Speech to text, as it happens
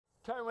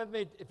Turn with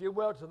me, if you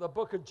will, to the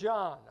book of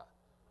John.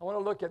 I want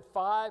to look at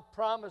 5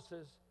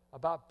 promises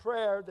about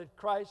prayer that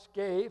Christ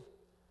gave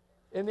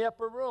in the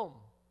upper room.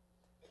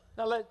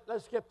 Now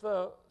let's get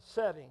the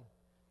setting.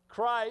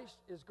 Christ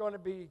is going to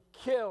be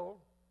killed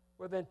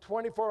within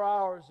 24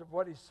 hours of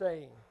what he's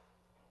saying.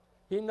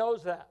 He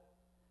knows that.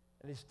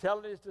 And he's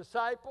telling his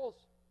disciples,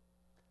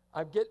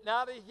 I'm getting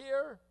out of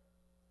here.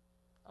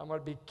 I'm going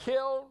to be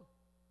killed.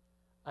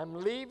 I'm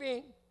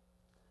leaving.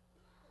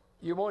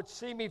 You won't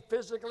see me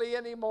physically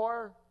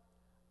anymore.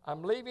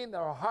 I'm leaving.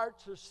 Their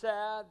hearts are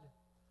sad.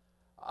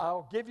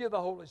 I'll give you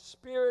the Holy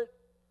Spirit.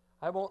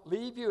 I won't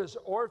leave you as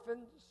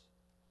orphans.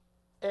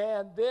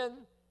 And then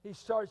he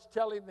starts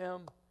telling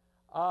them,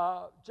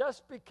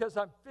 just because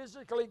I'm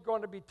physically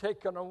going to be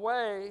taken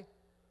away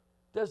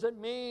doesn't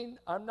mean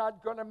I'm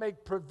not going to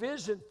make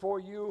provision for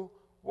you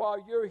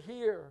while you're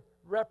here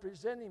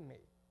representing me.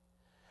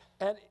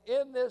 And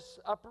in this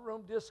upper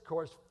room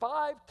discourse,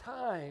 5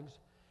 times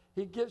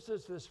he gives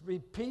us this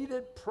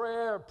repeated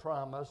prayer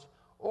promise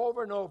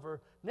over and over.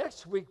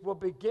 Next week we'll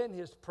begin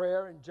his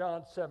prayer in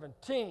John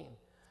 17.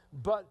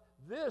 But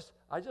this,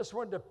 I just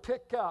wanted to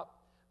pick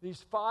up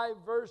these 5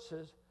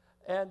 verses,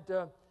 and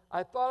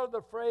I thought of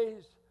the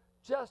phrase,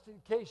 just in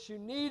case you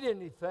need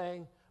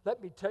anything,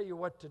 let me tell you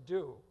what to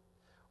do.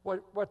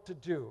 What to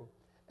do.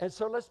 And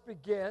so let's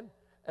begin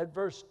at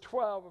verse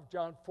 12 of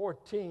John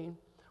 14.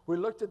 We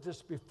looked at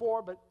this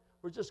before, but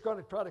we're just going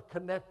to try to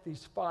connect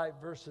these 5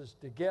 verses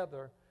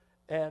together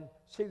and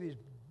see these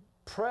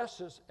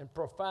precious and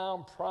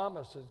profound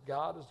promises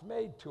God has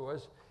made to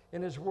us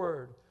in his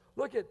word.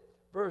 Look at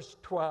verse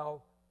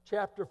 12,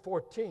 chapter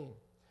 14.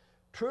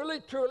 Truly,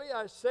 truly,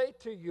 I say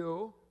to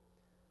you,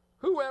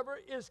 whoever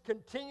is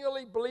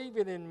continually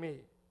believing in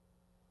me.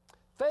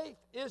 Faith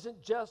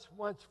isn't just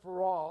once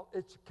for all,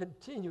 it's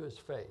continuous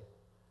faith.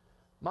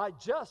 My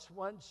just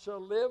ones shall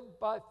live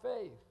by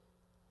faith.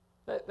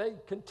 They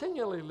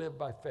continually live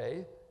by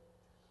faith.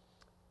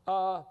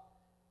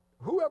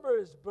 Whoever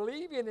is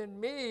believing in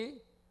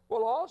me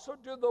will also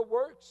do the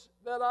works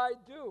that I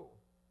do.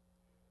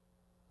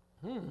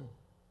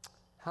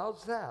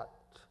 How's that?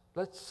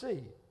 Let's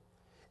see.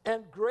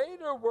 And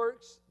greater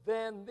works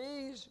than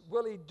these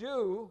will he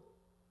do,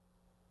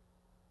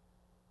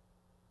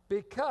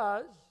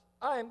 because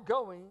I am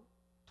going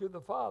to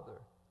the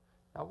Father.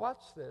 Now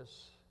watch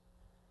this.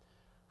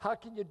 How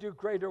can you do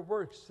greater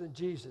works than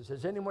Jesus?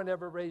 Has anyone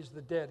ever raised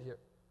the dead here?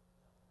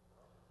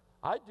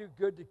 I do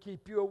good to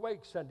keep you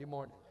awake Sunday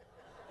morning.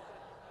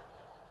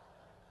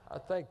 I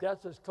think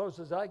that's as close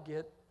as I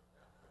get.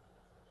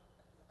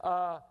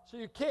 So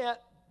you can't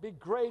be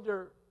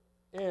greater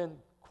in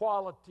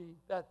quality.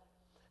 That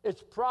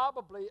it's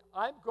probably,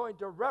 I'm going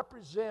to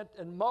represent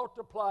and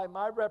multiply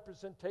my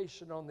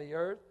representation on the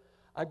earth.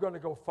 I'm going to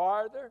go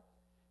farther.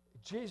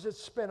 Jesus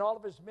spent all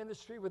of his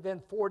ministry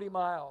within 40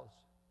 miles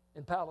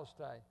in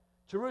Palestine.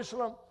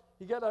 Jerusalem,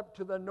 he got up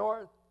to the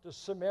north, to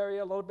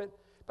Samaria a little bit,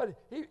 but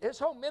his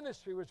whole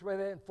ministry was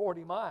within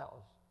 40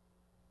 miles.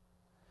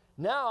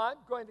 Now I'm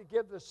going to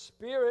give the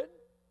Spirit,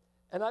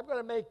 and I'm going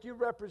to make you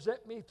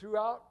represent me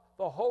throughout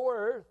the whole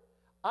earth.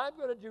 I'm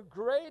going to do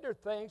greater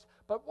things,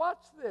 but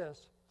watch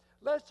this.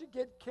 Lest you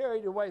get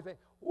carried away, think,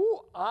 ooh,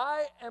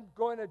 I am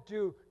going to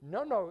do,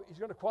 no, he's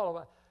going to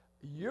qualify.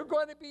 You're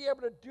going to be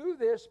able to do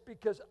this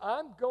because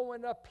I'm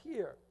going up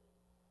here.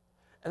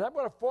 And I'm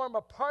going to form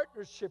a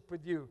partnership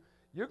with you.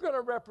 You're going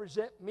to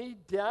represent me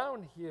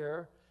down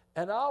here,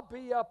 and I'll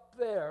be up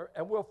there,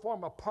 and we'll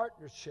form a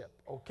partnership,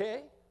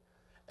 okay?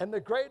 And the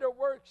greater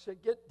works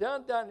that get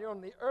done down here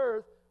on the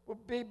earth will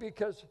be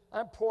because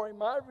I'm pouring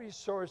my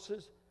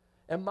resources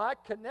and my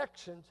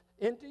connections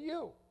into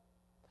you.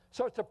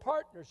 So it's a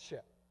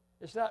partnership.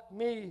 It's not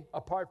me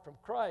apart from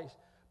Christ,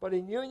 but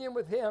in union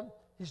with him,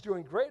 he's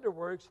doing greater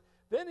works.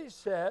 Then he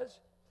says,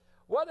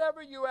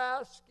 whatever you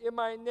ask in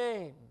my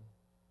name,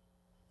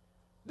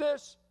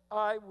 this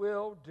I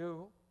will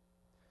do,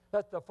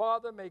 that the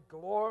Father may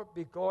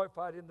be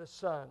glorified in the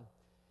Son.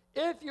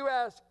 If you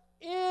ask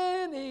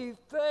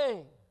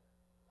anything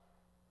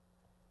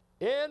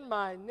in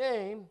my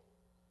name,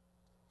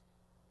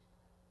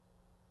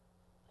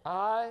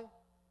 I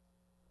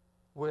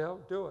will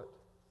do it.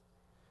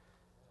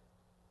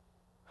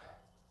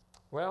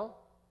 Well,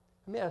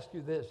 let me ask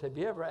you this. Have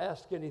you ever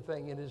asked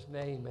anything in his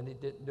name and he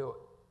didn't do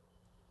it?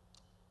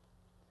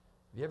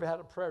 Have you ever had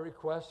a prayer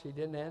request he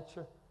didn't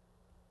answer?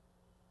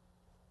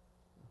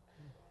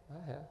 I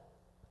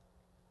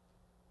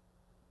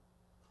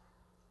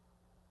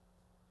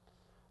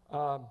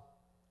have.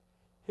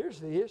 Here's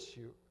the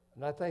issue,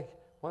 and I think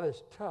one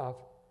that's tough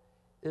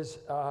is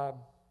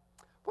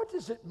what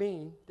does it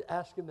mean to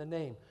ask in the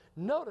name?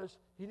 Notice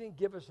he didn't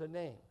give us a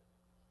name.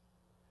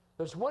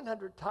 There's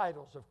 100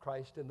 titles of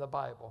Christ in the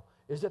Bible.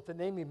 Is it the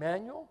name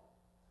Emmanuel?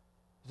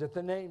 Is it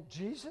the name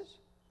Jesus?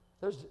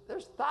 There's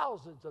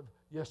thousands of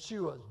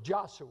Yeshuas,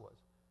 Joshuas.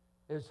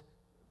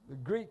 The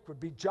Greek would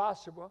be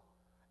Joshua.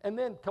 And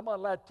then, come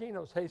on,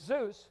 Latinos,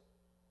 Jesus.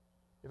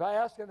 If I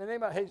ask in the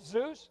name of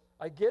Jesus,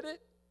 I get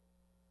it.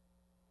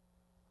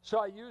 So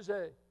I use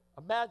a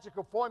a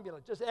magical formula.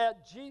 Just add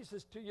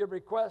Jesus to your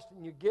request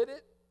and you get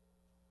it.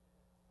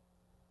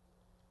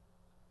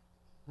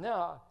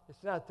 No,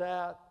 it's not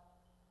that.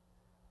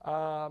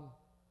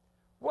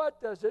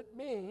 What does it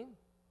mean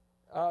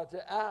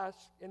to ask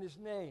in his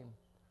name?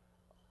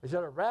 Is it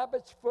a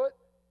rabbit's foot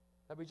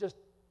that we just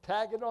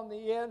tag it on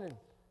the end?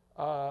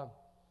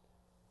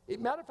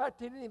 And matter of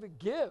fact, he didn't even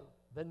give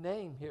the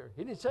name here.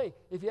 He didn't say,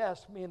 if you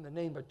ask me in the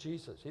name of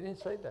Jesus. He didn't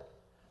say that.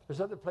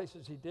 There's other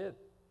places he did.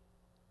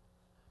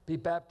 Be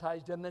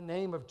baptized in the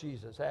name of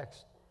Jesus,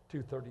 Acts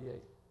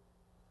 2:38.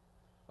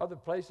 Other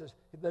places,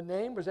 the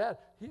name was added.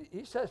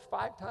 He says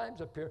 5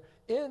 times up here,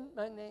 in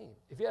my name.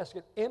 If you ask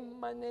it, in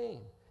my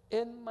name,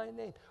 in my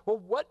name. Well,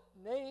 what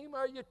name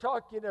are you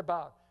talking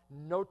about?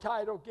 No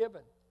title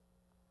given.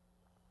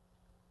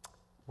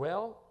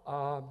 Well,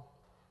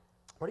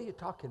 what are you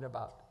talking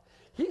about?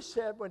 He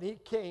said when he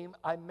came,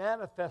 I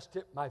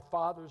manifested my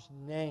Father's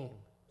name.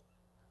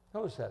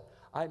 Notice that.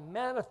 I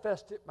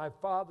manifested my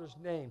Father's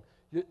name.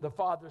 The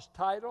Father's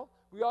title,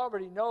 we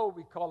already know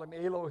we call him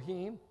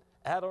Elohim,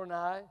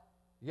 Adonai,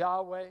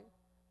 Yahweh,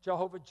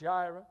 Jehovah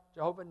Jireh,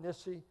 Jehovah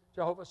Nissi,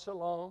 Jehovah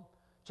Shalom,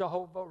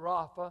 Jehovah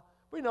Rapha.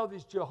 We know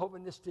these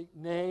Jehovah-nistic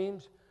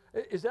names.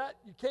 Is that,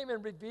 you came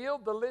and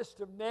revealed the list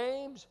of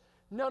names?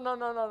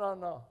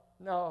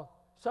 No,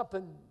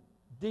 something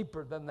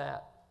deeper than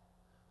that.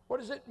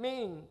 What does it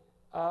mean?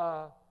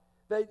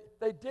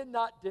 They did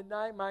not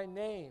deny my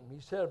name,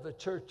 he said of the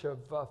church of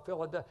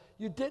Philadelphia.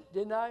 You didn't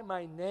deny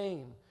my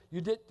name. You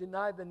didn't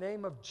deny the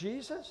name of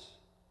Jesus?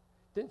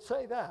 Didn't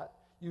say that.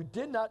 You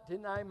did not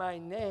deny my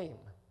name.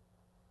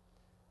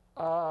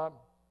 Now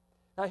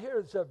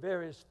here's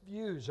various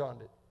views on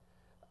it.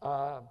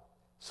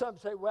 Some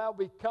say, well,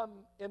 we come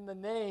in the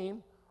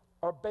name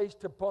or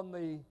based upon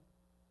the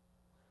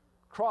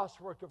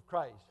crosswork of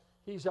Christ.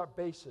 He's our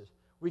basis.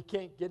 We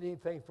can't get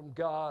anything from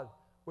God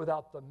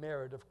without the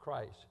merit of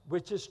Christ,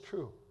 which is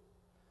true.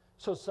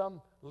 So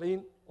some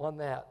lean on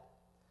that.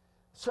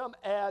 Some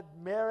add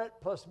merit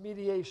plus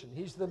mediation.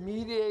 He's the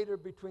mediator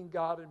between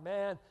God and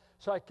man.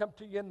 So I come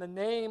to you in the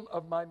name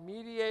of my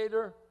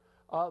mediator.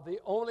 The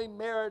only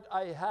merit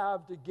I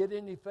have to get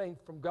anything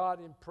from God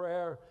in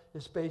prayer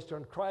is based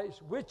on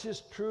Christ, which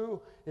is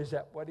true. Is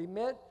that what he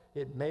meant?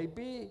 It may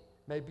be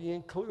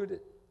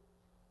included.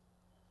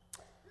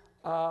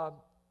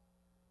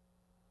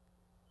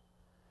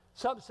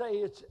 Some say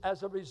it's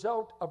as a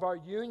result of our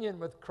union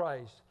with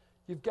Christ.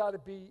 You've got to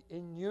be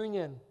in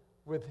union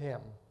with him.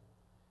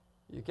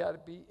 You've got to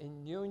be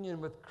in union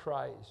with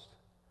Christ.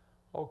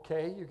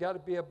 Okay, you've got to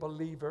be a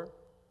believer.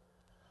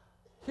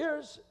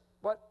 Here's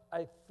what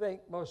I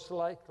think most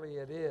likely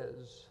it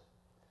is.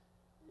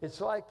 It's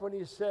like when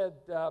he said,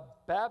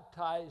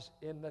 baptize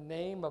in the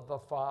name of the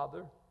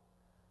Father.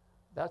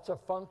 That's a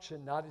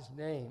function, not his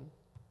name.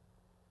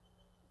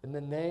 In the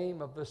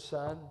name of the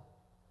Son,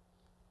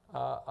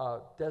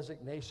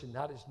 designation,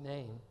 not his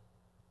name.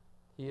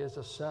 He is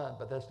a son,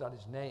 but that's not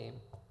his name.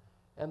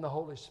 And the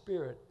Holy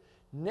Spirit.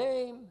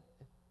 Name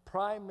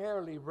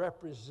primarily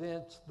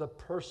represents the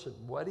person,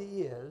 what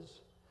he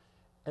is.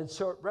 And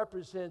so it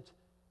represents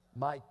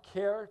my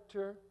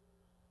character,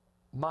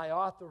 my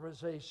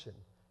authorization.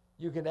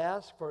 You can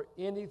ask for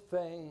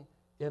anything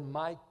in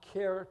my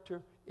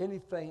character,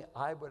 anything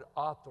I would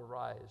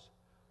authorize.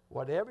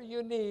 Whatever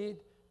you need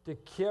to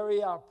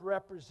carry out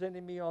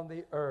representing me on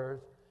the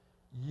earth,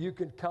 you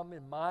can come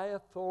in my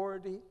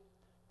authority,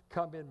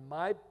 come in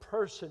my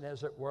person,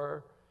 as it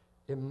were,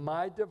 in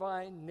my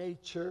divine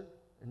nature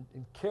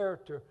and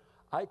character.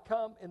 I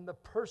come in the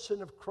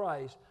person of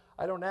Christ.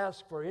 I don't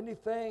ask for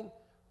anything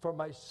for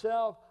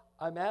myself.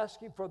 I'm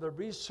asking for the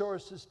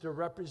resources to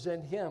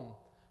represent him,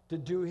 to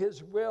do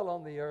his will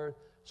on the earth.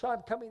 So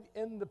I'm coming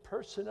in the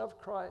person of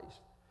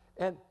Christ.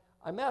 And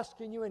I'm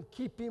asking you in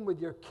keeping with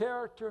your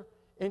character,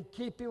 in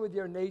keeping with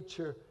your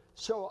nature,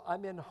 so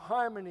I'm in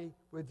harmony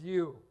with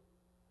you.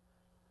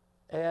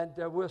 And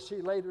we'll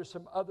see later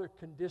some other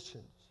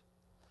conditions.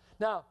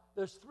 Now,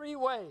 there's 3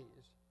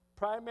 ways,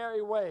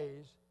 primary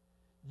ways,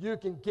 you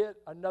can get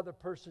another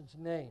person's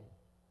name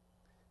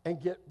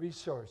and get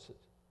resources.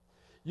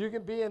 You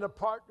can be in a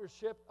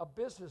partnership, a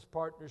business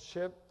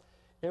partnership,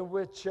 in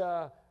which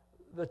the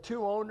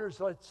 2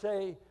 owners, let's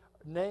say,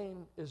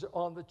 name is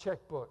on the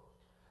checkbook.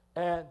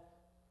 And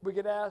we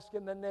could ask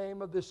in the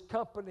name of this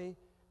company,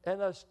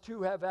 and us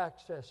 2 have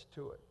access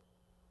to it.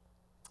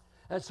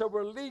 And so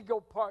we're legal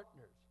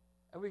partners.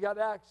 And we got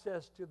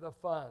access to the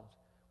funds.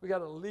 We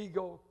got a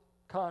legal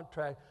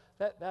contract.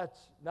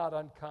 That's not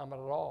uncommon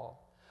at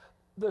all.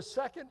 The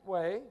second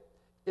way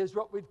is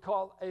what we'd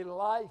call a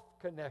life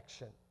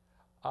connection.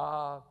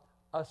 A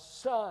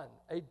son,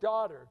 a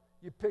daughter,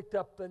 you picked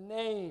up the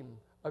name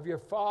of your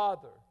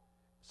father.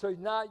 So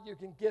now you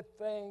can get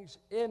things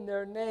in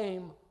their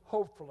name,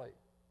 hopefully.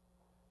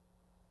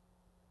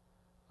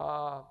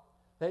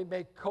 They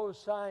may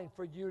co-sign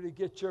for you to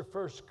get your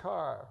first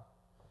car.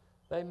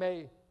 They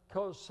may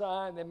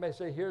co-sign, they may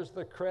say, here's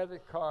the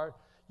credit card.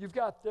 You've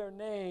got their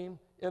name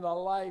in a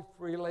life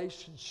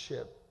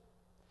relationship.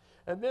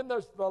 And then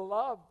there's the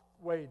love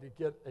way to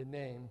get a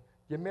name.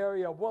 You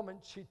marry a woman,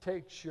 she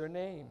takes your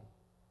name.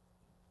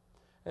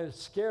 And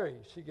it's scary.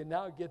 She can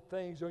now get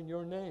things on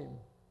your name.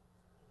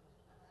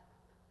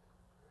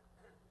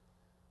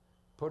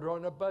 Put her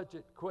on a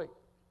budget, quick.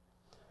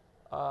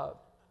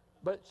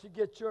 But she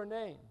gets your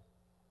name.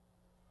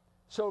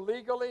 So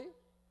legally,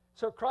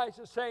 so Christ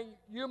is saying,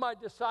 you, my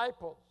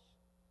disciples,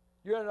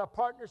 you're in a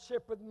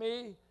partnership with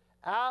me.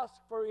 Ask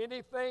for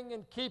anything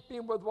in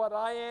keeping with what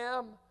I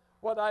am,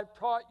 what I've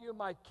taught you,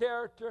 my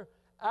character.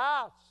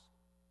 Ask.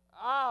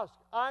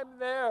 I'm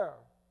there.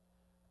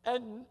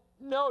 And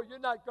no, you're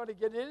not going to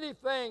get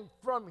anything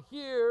from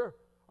here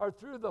or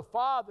through the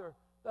Father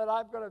that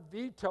I'm going to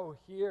veto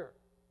here.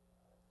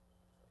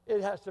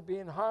 It has to be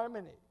in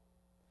harmony.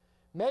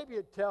 Maybe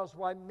it tells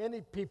why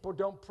many people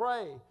don't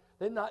pray.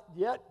 They've not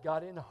yet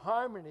got in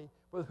harmony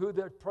with who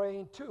they're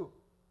praying to.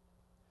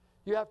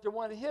 You have to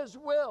want His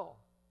will,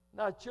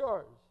 not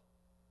yours.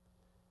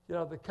 You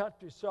know, the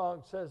country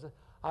song says,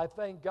 I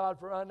thank God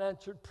for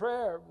unanswered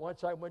prayer.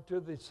 Once I went to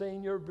the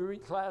senior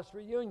class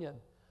reunion.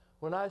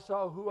 When I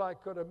saw who I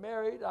could have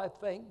married, I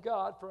thank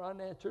God for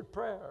unanswered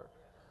prayer.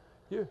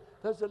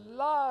 There's a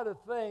lot of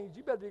things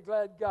you better be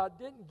glad God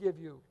didn't give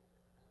you.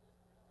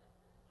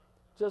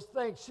 Just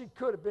think, she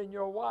could have been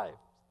your wife.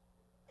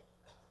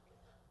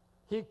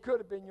 He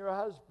could have been your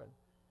husband.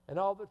 And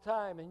all the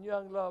time in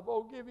young love,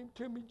 oh, give him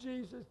to me,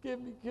 Jesus,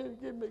 give me.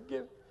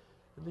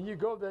 And then you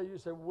go there, you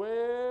say,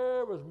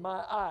 where was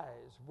my eyes?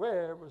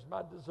 Where was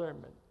my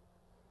discernment?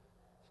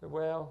 So,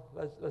 well,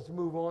 let's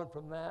move on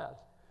from that.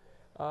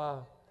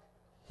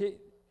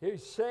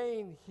 He's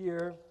saying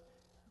here,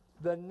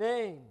 the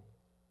name.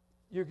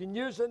 You can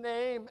use a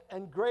name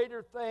and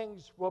greater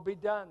things will be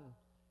done.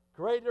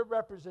 Greater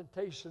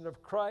representation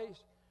of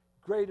Christ,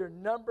 greater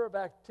number of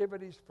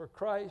activities for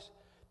Christ.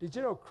 Did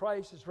you know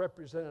Christ is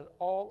represented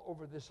all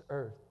over this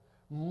earth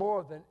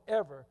more than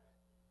ever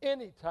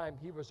any time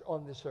he was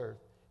on this earth?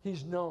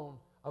 He's known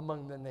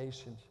among the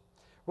nations.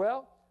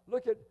 Well,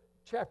 look at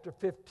chapter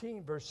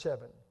 15, verse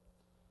 7.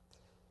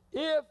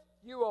 If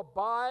you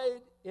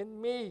abide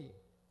in me,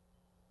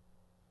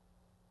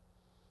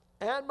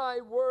 and my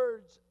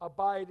words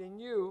abide in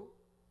you,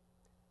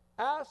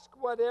 ask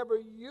whatever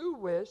you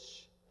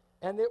wish,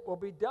 and it will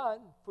be done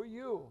for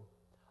you.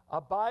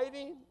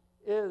 Abiding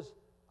is,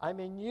 I'm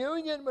in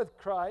union with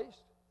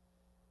Christ,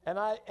 and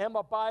I am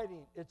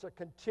abiding. It's a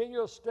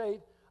continual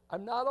state.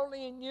 I'm not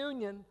only in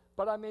union,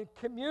 but I'm in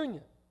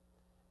communion.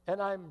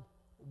 And I'm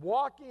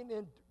walking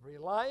in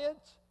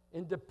reliance,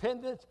 in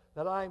dependence,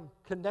 that I'm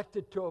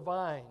connected to a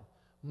vine.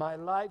 My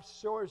life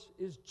source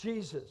is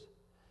Jesus.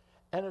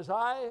 And as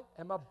I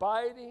am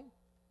abiding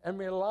and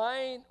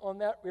relying on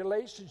that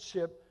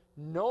relationship,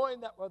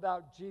 knowing that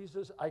without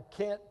Jesus I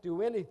can't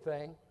do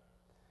anything,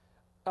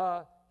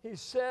 he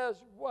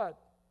says what?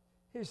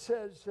 He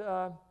says,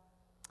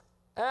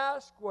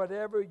 ask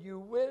whatever you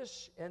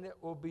wish and it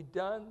will be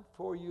done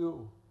for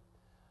you.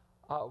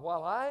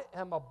 While I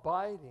am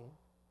abiding,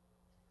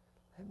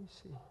 let me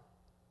see.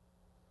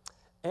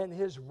 And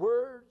his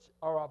words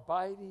are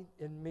abiding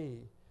in me.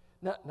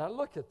 Now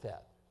look at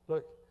that.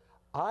 Look,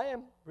 I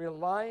am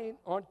relying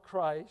on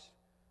Christ.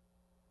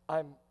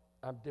 I'm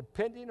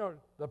depending on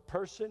the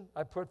person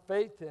I put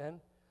faith in.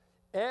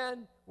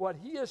 And what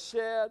he has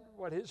said,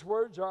 what his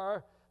words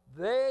are,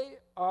 they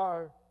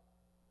are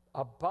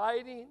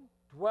abiding,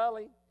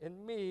 dwelling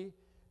in me.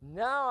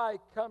 Now I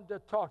come to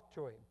talk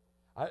to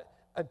him.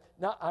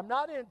 Now, I'm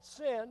not in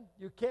sin.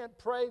 You can't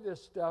pray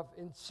this stuff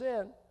in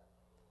sin.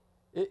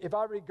 If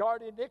I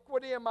regard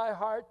iniquity in my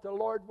heart, the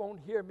Lord won't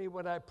hear me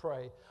when I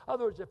pray. In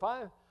other words, if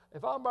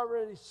I'm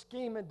already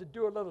scheming to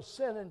do a little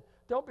sinning,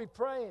 don't be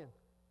praying.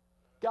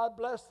 God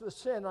bless the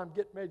sin I'm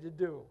getting ready to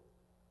do.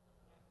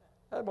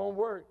 That won't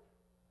work.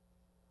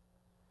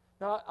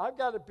 Now, I've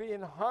got to be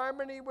in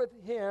harmony with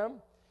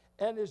him,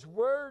 and his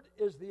word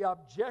is the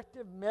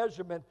objective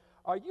measurement.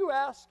 Are you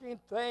asking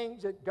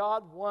things that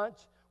God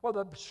wants? Well,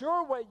 the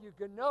sure way you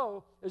can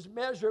know is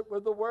measure it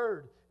with the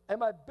word.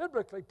 Am I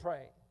biblically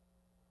praying?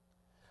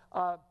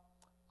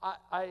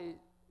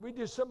 We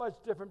do so much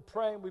different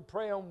praying. We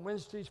pray on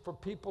Wednesdays for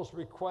people's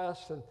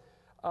requests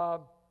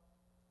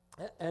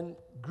and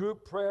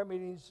group prayer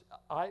meetings.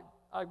 I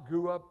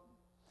grew up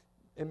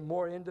in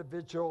more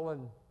individual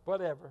and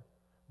whatever.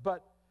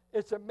 But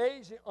it's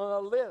amazing on a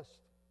list.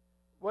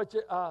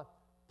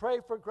 Pray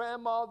for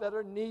grandma that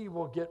her knee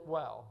will get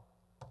well.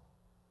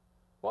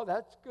 Well,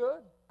 that's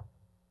good.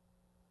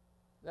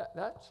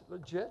 That's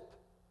legit.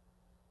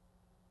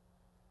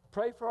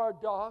 Pray for our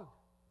dog.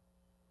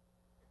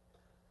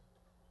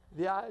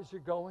 The eyes are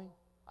going.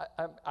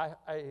 I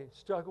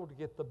struggle to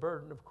get the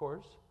burden, of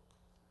course.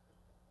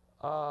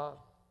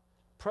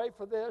 Pray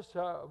for this.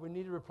 We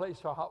need to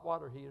replace our hot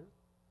water heater.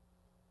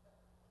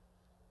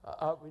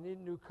 We need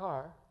a new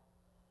car.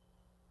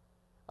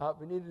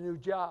 We need a new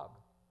job.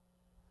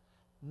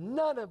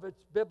 None of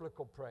it's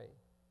biblical praying.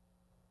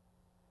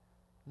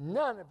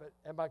 None of it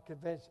am I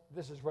convinced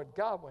this is what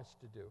God wants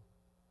to do.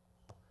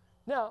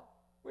 Now,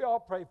 we all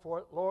pray for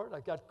it. Lord,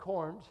 I got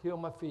corns, heal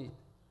my feet.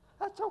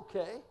 That's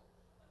okay.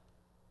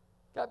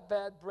 Got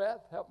bad breath?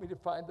 Help me to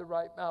find the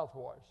right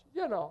mouthwash.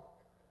 You know,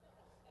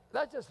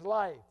 that's just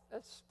life.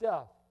 That's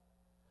stuff.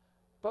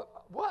 But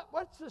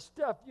what's the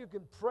stuff you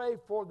can pray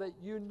for that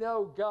you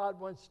know God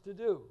wants to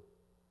do?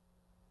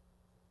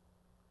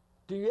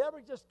 Do you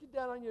ever just get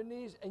down on your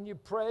knees and you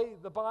pray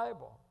the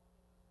Bible?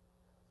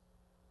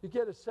 You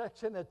get a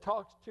section that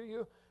talks to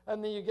you,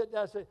 and then you get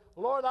down and say,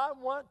 Lord, I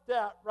want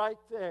that right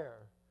there.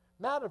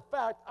 Matter of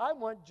fact, I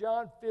want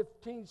John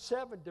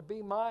 15:7 to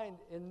be mine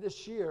in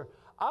this year.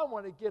 I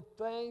want to get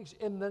things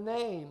in the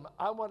name.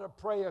 I want to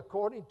pray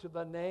according to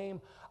the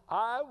name.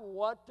 I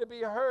want to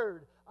be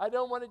heard. I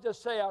don't want to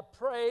just say I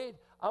prayed.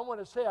 I want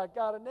to say I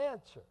got an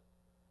answer.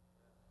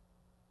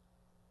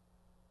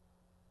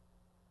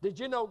 Did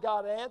you know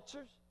God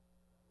answers?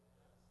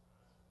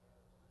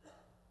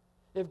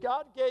 If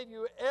God gave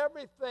you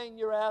everything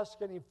you're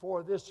asking Him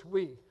for this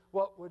week,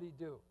 what would He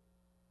do?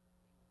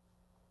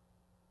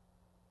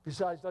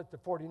 Besides let the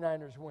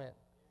 49ers win.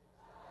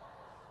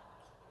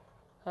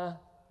 Huh?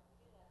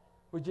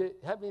 Would you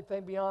have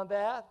anything beyond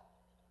that?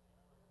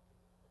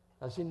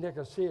 I see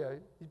Nicosia.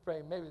 He's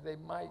praying maybe they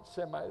might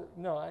send my...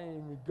 No, I didn't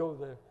even go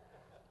there.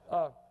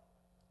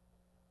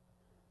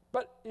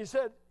 But He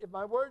said, if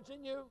my word's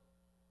in you,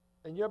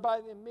 and you're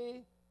abiding in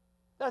me,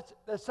 that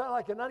sounds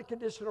like an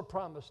unconditional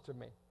promise to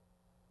me.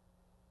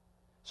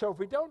 So if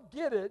we don't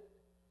get it,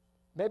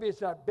 maybe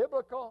it's not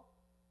biblical,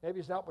 maybe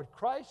it's not what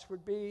Christ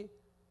would be.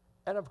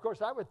 And of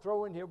course, I would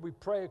throw in here, we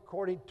pray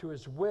according to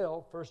His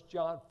will, 1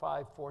 John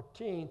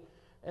 5:14,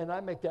 and I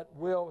make that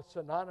will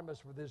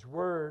synonymous with His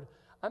word.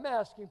 I'm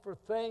asking for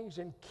things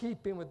in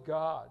keeping with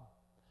God.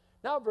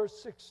 Now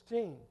verse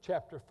 16,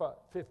 chapter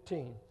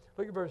 15.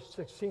 Look at verse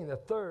 16, the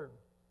third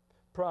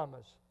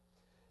promise.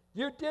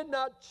 You did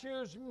not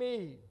choose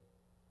me,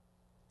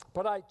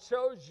 but I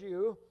chose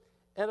you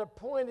and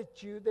appointed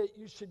you that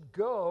you should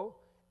go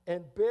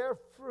and bear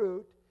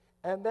fruit,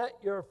 and that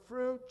your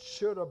fruit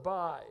should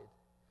abide,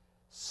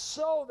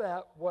 so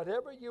that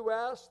whatever you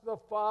ask the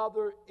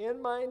Father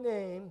in my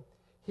name,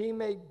 He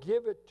may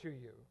give it to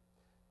you.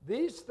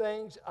 These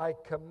things I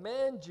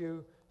command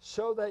you,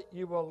 so that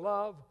you will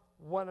love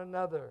one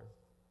another.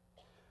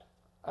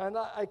 And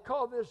I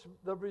call this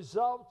the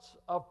results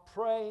of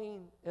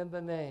praying in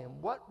the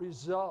name. What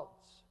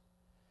results?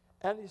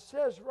 And He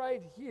says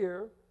right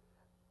here,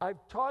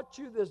 I've taught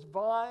you this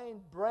vine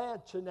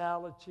branch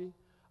analogy.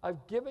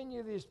 I've given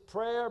you these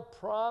prayer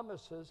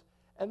promises,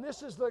 and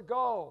this is the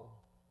goal.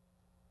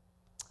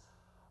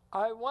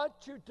 I want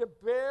you to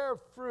bear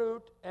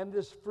fruit and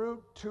this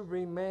fruit to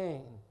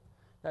remain.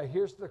 Now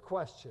here's the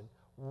question.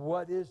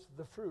 What is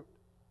the fruit?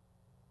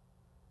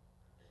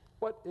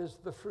 What is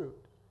the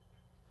fruit?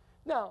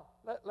 Now,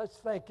 let's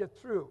think it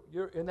through.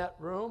 You're in that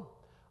room.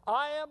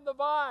 I am the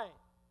vine.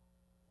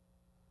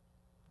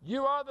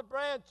 You are the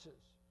branches.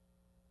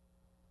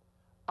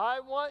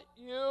 I want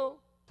you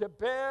to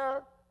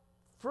bear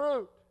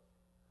fruit.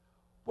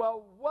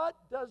 Well, what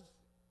does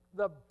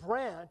the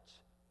branch,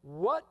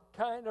 what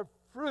kind of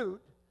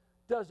fruit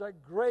does a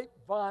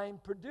grapevine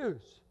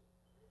produce?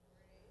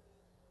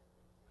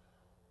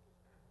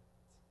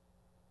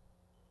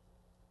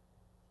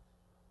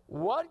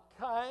 What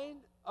kind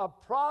of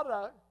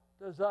product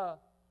does a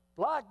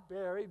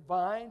blackberry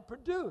vine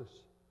produce?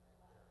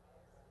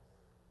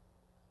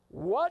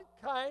 What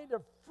kind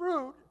of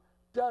fruit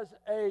does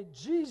a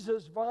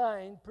Jesus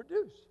vine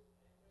produce?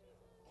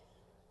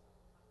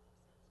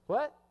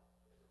 What?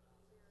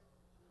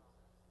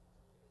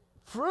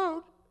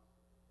 Fruit,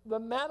 the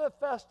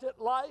manifested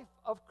life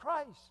of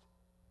Christ.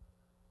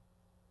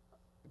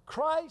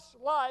 Christ's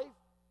life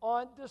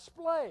on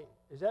display.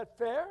 Is that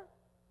fair?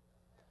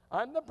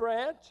 I'm the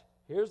branch.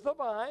 Here's the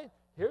vine.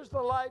 Here's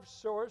the life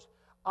source.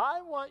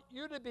 I want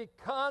you to be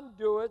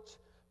conduits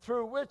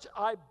through which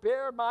I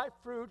bear my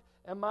fruit,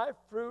 and my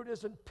fruit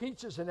isn't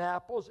peaches and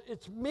apples.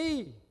 It's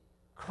me,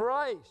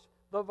 Christ,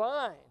 the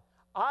vine.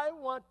 I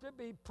want to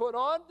be put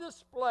on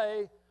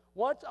display.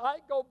 Once I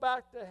go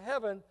back to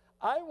heaven,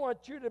 I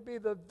want you to be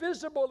the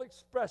visible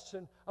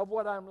expression of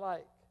what I'm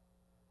like.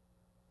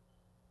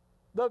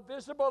 The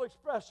visible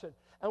expression.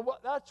 And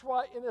that's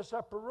why in this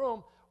upper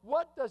room,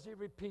 what does He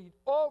repeat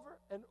over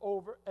and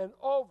over and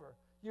over?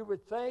 You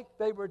would think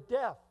they were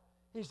deaf.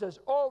 He says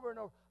over and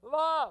over,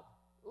 love,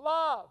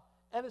 love.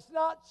 And it's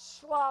not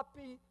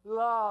sloppy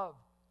love.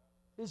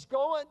 He's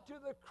going to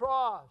the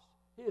cross.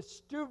 He has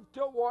stooped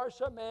to wash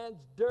a man's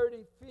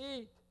dirty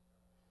feet.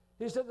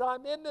 He says,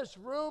 I'm in this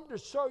room to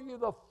show you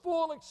the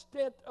full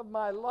extent of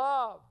my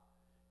love.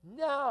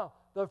 Now,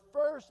 the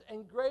first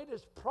and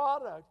greatest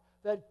product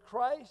that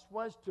Christ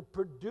wants to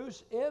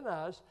produce in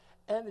us,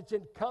 and it's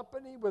in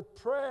company with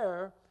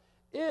prayer,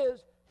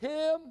 is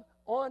Him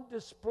on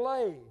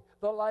display,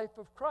 the life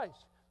of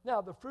Christ.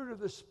 Now, the fruit of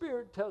the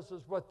Spirit tells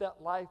us what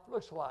that life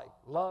looks like.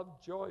 Love,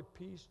 joy,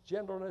 peace,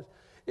 gentleness.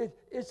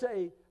 It's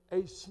a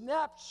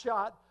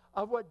snapshot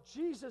of what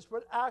Jesus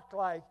would act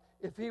like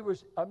if He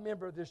was a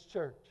member of this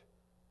church.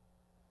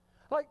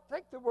 Like,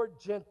 take the word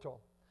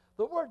gentle.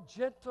 The word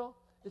gentle,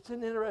 it's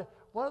an interesting,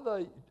 one of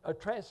the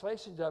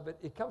translations of it,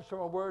 it comes from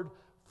a word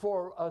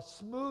for a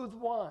smooth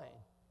wine.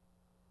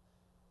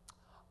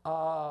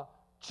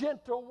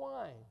 gentle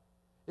wine.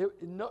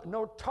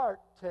 No tart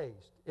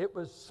taste. It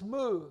was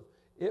smooth.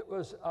 It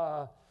was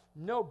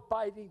no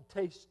biting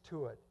taste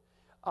to it.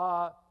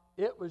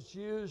 It was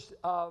used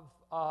of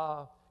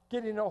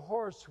getting a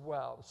horse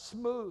well,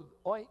 smooth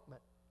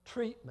ointment,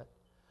 treatment.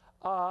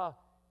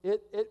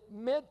 It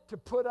meant to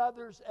put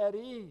others at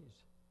ease.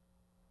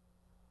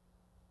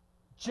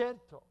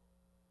 Gentle.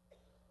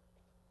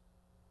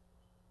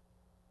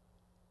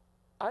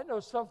 I know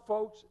some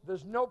folks,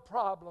 there's no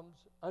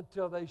problems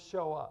until they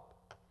show up.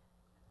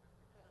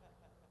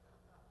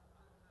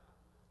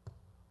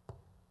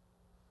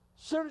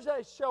 As soon as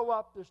they show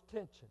up, there's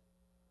tension.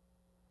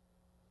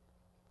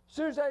 As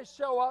soon as they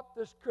show up,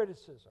 there's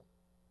criticism.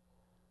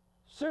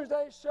 As soon as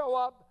they show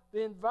up,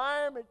 the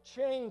environment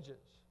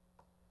changes.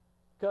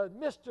 Because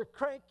Mr.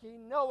 Cranky,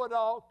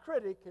 know-it-all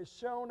critic has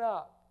shown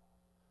up.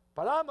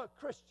 But I'm a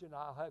Christian,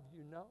 I'll have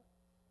you know.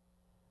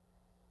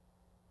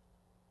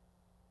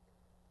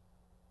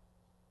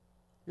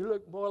 You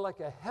look more like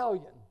a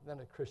hellion than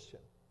a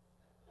Christian.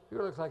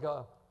 You look like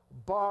a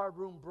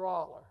barroom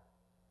brawler.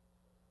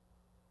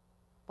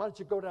 Why don't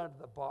you go down to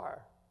the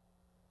bar?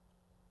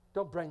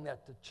 Don't bring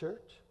that to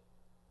church.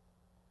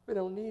 We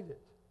don't need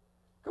it.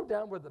 Go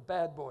down where the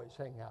bad boys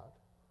hang out.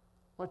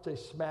 Once they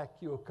smack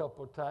you a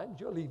couple of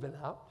times, you'll even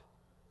out.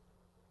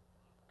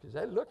 Because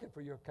they're looking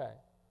for your kind.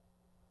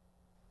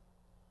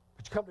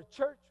 But you come to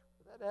church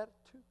with that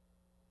attitude.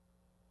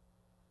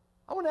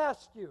 I want to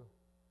ask you,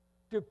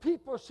 do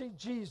people see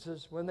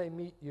Jesus when they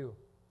meet you?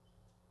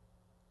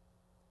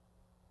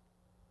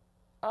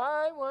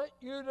 I want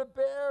you to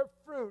bear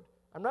fruit.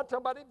 I'm not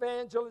talking about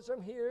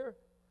evangelism here.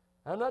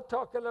 I'm not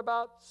talking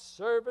about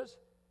service.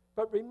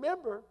 But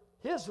remember,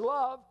 his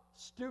love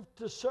stooped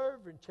to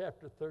serve in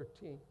chapter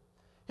 13.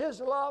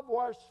 His love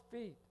washed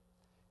feet.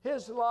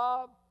 His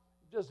love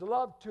just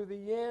loved to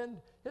the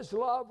end. His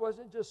love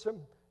wasn't just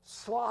some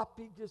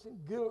sloppy, just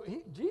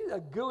gooey.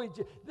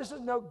 This is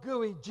no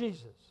gooey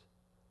Jesus.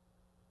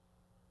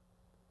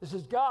 This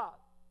is God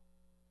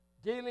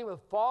dealing with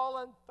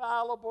fallen,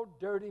 fallible,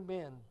 dirty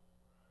men.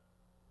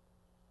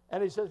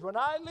 And he says, when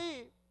I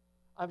leave,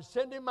 I'm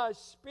sending my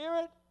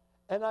Spirit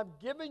and I'm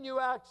giving you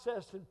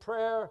access in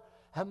prayer.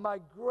 And my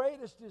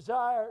greatest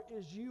desire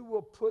is you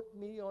will put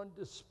me on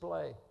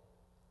display.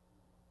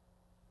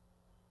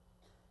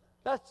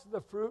 That's the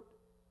fruit.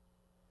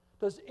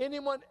 Does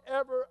anyone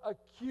ever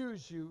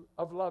accuse you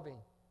of loving?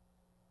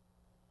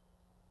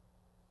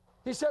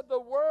 He said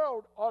the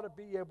world ought to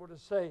be able to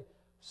say,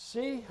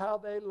 see how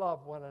they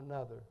love one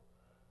another.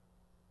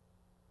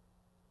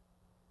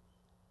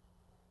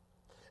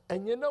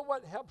 And you know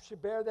what helps you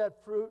bear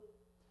that fruit?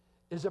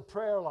 Is a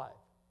prayer life.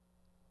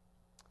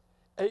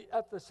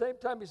 At the same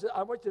time, he said,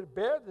 I want you to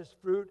bear this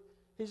fruit.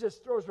 He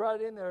just throws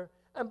right in there.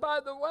 And by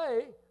the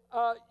way,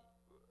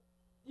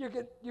 you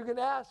can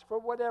ask for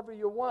whatever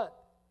you want.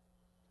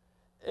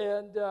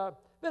 And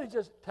then he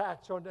just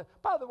tacks on that.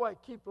 By the way,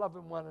 keep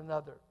loving one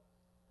another.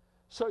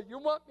 So you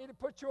want me to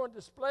put you on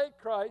display,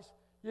 Christ.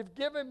 You've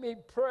given me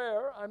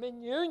prayer. I'm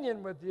in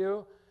union with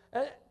you.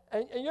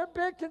 And your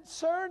big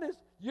concern is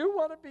you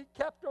want to be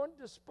kept on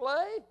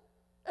display?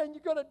 And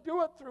you're going to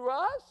do it through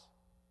us?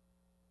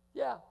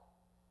 Yeah.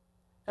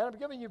 And I'm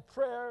giving you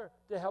prayer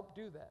to help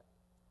do that.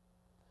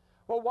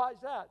 Well, why is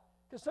that?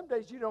 Because some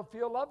days you don't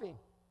feel loving.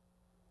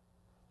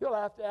 You'll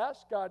have to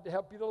ask God to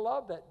help you to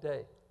love that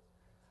day.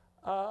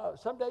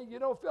 Someday you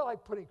don't feel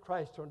like putting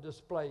Christ on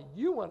display.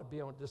 You want to be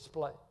on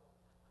display.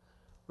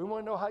 We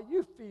want to know how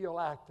you feel,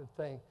 act, and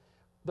think.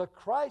 The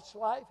Christ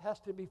life has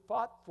to be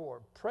fought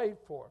for, prayed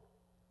for.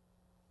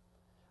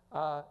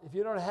 If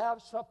you don't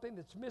have something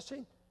that's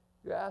missing,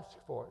 you ask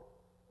for it.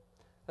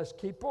 Let's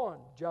keep on.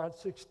 John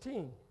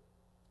 16.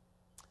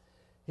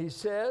 He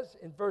says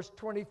in verse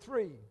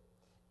 23,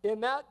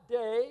 in that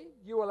day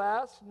you will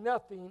ask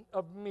nothing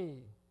of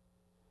me.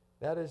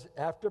 That is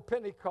after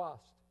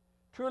Pentecost.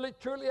 Truly,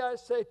 truly I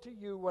say to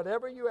you,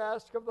 whatever you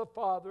ask of the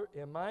Father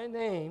in my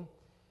name,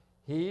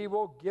 he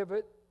will give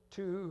it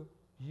to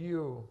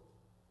you.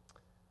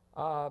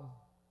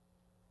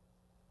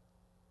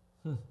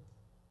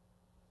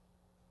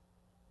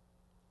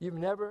 You've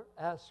never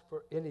asked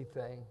for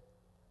anything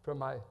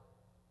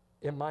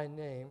in my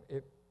name.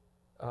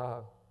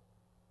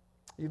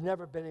 You've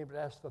never been able to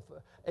ask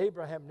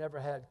Abraham never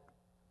had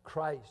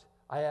Christ.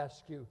 I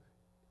ask you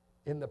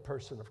in the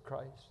person of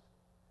Christ.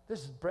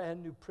 This is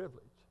brand new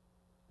privilege.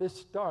 This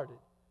started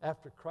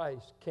after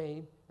Christ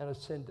came and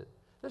ascended.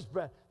 This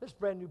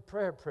brand new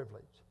prayer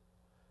privilege.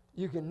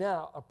 You can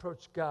now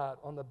approach God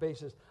on the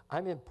basis,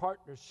 I'm in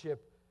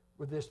partnership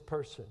with this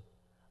person.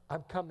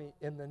 I'm coming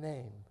in the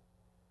name.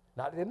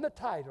 Not in the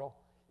title,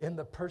 in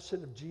the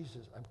person of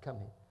Jesus, I'm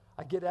coming.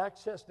 I get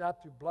access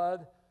not through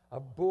blood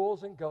of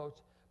bulls and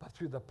goats, but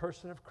through the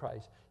person of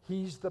Christ.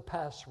 He's the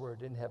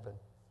password in heaven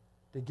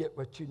to get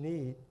what you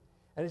need.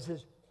 And he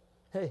says,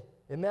 hey,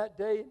 in that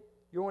day,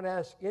 you won't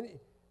ask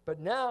any, but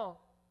now,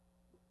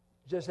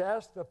 just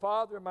ask the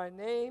Father in my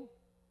name,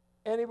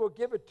 and he will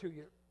give it to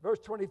you. Verse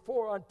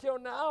 24, until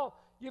now,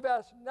 you've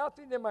asked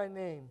nothing in my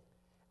name.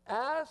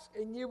 Ask,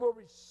 and you will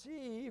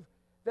receive,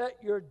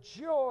 that your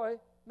joy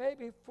may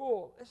be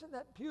full. Isn't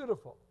that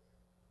beautiful?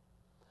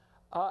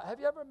 Have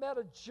you ever met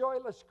a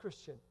joyless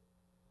Christian?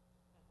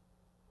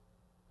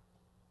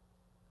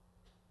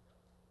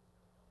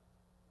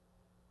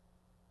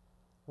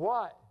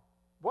 Why?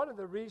 One of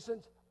the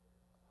reasons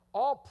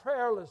all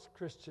prayerless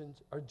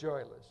Christians are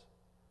joyless.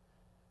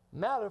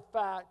 Matter of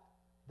fact,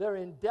 they're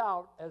in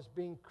doubt as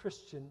being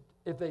Christian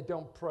if they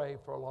don't pray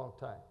for a long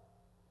time.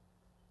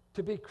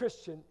 To be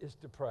Christian is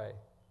to pray.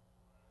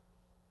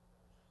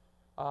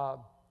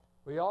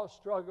 We all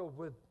struggle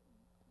with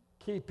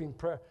keeping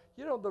prayer.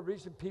 You know the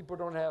reason people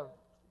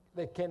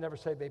they can't never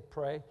say they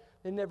pray?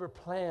 They never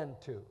plan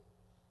to.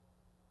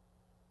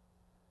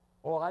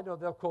 Oh, I know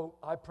they'll quote,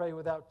 I pray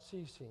without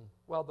ceasing.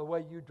 Well, the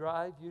way you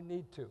drive, you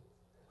need to.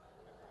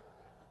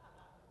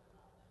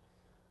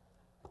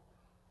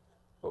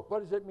 But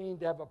what does it mean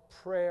to have a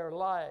prayer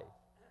life?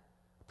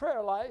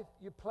 Prayer life,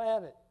 you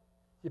plan it.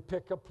 You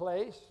pick a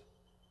place,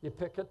 you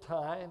pick a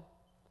time,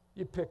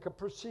 you pick a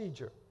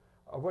procedure.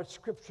 What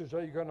scriptures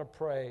are you going to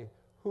pray?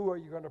 Who are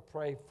you going to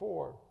pray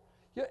for?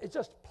 It's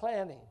just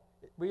planning.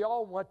 We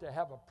all want to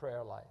have a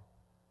prayer life.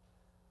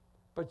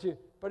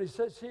 But he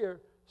says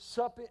here,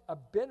 a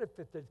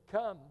benefit that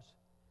comes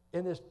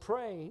in this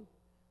praying,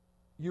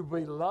 you'll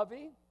be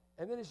loving,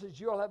 and then he says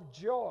you'll have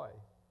joy.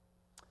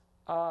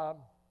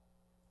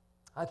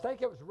 I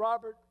think it was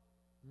Robert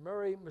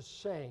Murray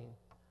M'Cheyne,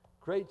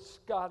 great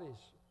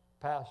Scottish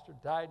pastor,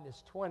 died in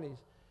his 20s.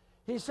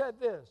 He said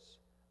this,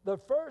 the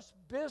first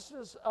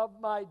business of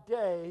my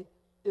day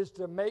is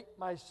to make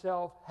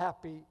myself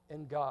happy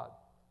in God.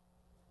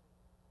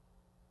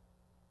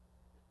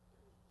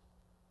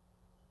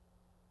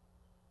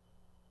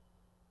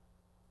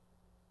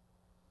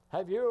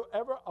 Have you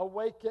ever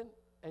awakened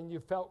and you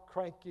felt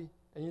cranky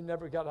and you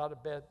never got out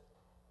of bed?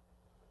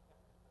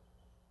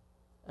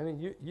 I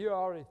mean, you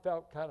already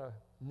felt kind of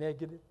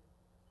negative.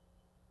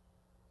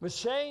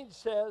 M'Cheyne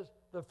says,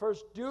 the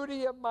first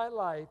duty of my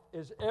life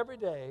is every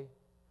day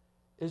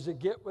is to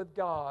get with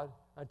God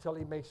until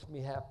he makes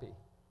me happy.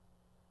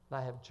 And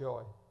I have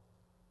joy.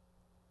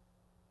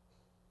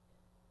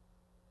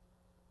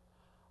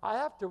 I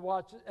have to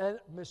watch it. And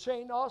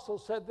M'Cheyne also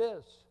said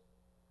this,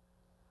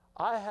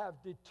 I have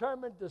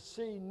determined to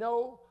see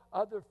no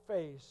other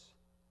face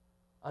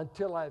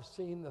until I've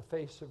seen the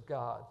face of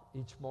God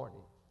each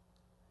morning.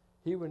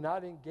 He would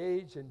not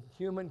engage in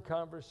human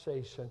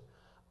conversation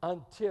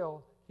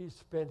until he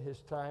spent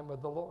his time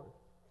with the Lord.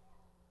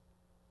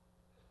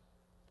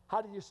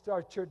 How do you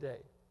start your day?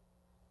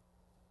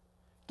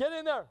 Get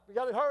in there. We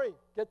got to hurry.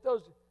 Make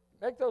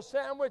those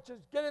sandwiches.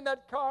 Get in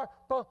that car.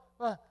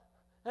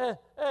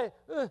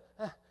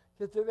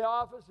 Get to the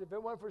office. If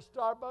it went for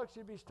Starbucks,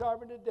 you'd be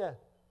starving to death.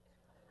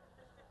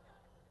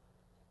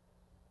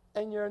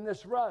 And you're in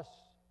this rush.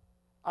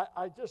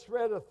 I just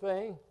read a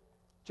thing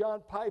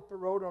John Piper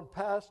wrote on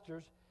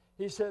pastors.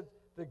 He said,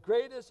 the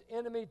greatest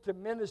enemy to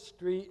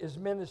ministry is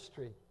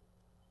ministry.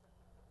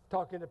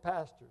 Talking to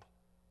pastors.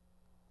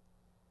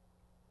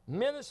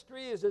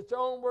 Ministry is its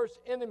own worst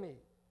enemy.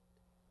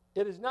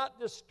 It is not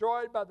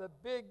destroyed by the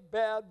big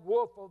bad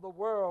wolf of the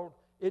world.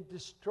 It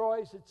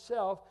destroys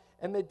itself.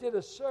 And they did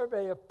a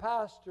survey of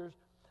pastors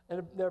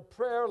and their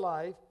prayer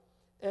life.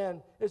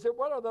 And it said,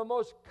 what are the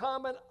most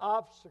common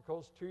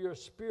obstacles to your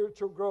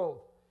spiritual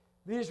growth?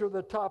 These are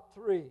the top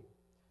three.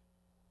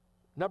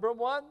 Number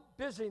one,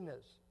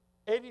 busyness.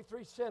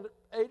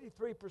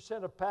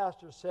 83% of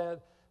pastors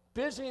said,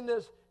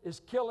 busyness is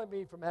killing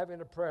me from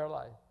having a prayer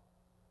life.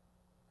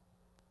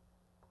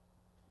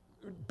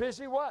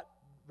 Busy what?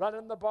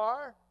 Running the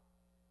bar?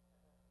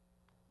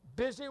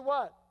 Busy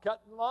what?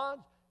 Cutting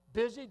lawns?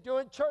 Busy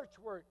doing church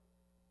work?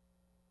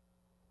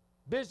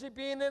 Busy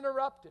being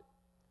interrupted?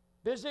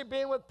 Busy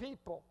being with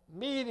people?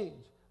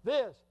 Meetings?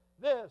 This,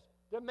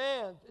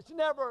 demands. It's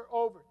never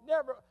over.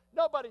 Never.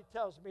 Nobody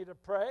tells me to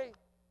pray.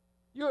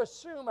 You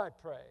assume I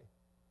pray.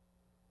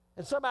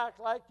 And some act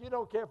like you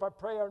don't care if I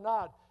pray or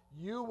not.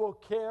 You will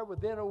care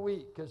within a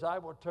week because I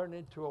will turn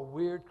into a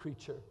weird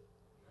creature.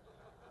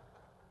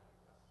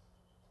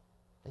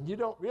 And you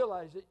don't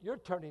realize it, you're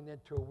turning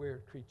into a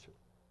weird creature.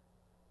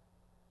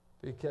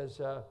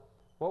 Because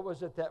what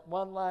was it, that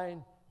one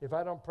line, if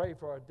I don't pray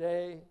for a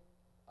day,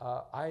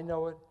 I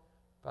know it.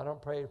 If I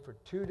don't pray for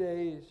 2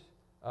 days,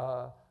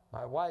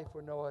 my wife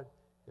will know it.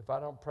 If I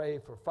don't pray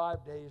for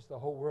 5 days, the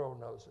whole world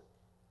knows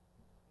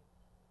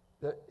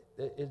it.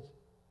 It's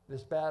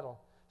this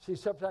battle. See,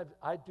 sometimes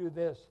I do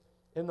this.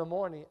 In the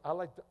morning, I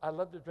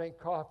love to drink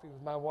coffee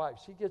with my wife.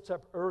 She gets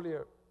up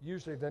earlier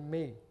usually than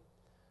me.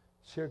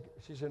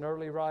 She's an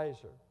early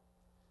riser.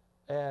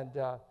 And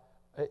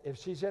if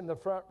she's in the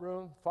front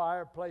room,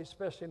 fireplace,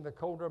 especially in the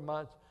colder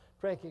months,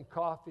 drinking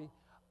coffee,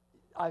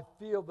 I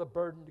feel the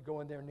burden to go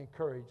in there and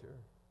encourage her.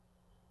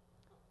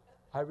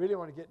 I really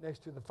want to get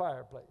next to the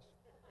fireplace.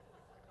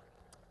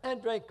 And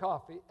drink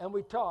coffee, and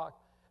we talk,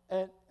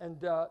 and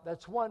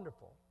that's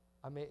wonderful.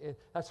 I mean,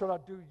 that's what I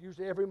do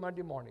usually every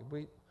Monday morning.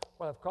 We'll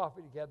have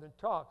coffee together and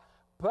talk.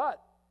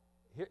 But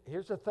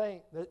here's the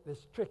thing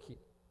that's tricky.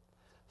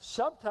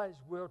 Sometimes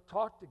we'll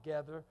talk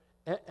together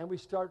And we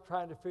start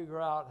trying to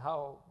figure out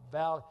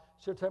how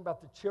she'll tell me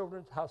about the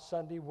children's, how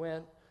Sunday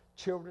went,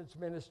 children's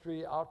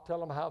ministry. I'll tell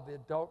them how the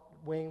adult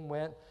wing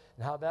went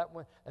and how that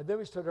went. And then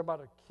we start talking about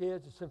our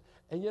kids.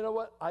 And you know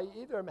what? I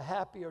either am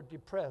happy or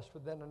depressed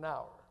within an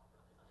hour.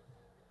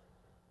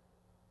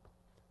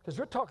 Because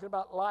we're talking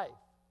about life,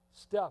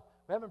 stuff.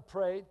 We haven't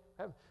prayed.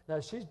 Now,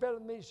 she's better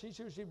than me. She's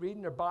usually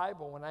reading her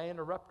Bible when I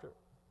interrupt her.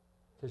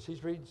 Because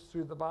she's reading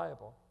through the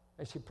Bible.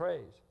 And she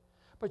prays.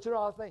 But you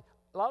know, I think,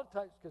 a lot of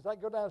times, because I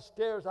go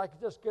downstairs, I can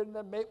just get in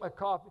there, make my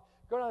coffee,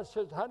 go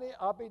downstairs, honey,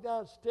 I'll be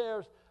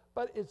downstairs.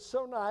 But it's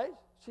so nice.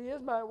 She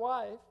is my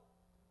wife.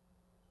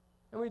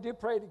 And we do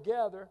pray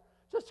together.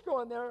 Just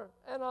go in there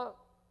and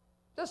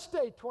just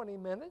stay 20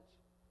 minutes.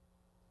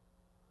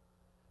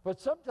 But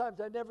sometimes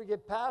I never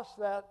get past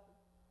that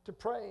to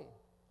praying.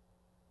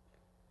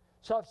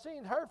 So I've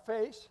seen her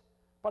face,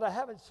 but I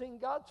haven't seen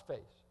God's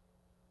face.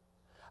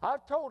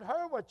 I've told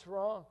her what's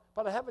wrong,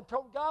 but I haven't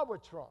told God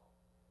what's wrong.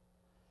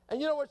 And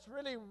you know what's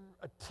really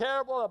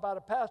terrible about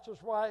a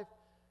pastor's wife?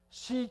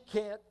 She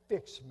can't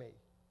fix me.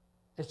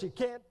 And she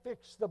can't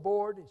fix the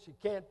board, and she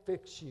can't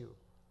fix you.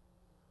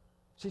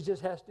 She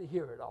just has to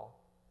hear it all.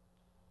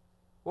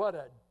 What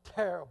a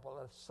terrible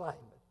assignment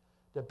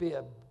to be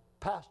a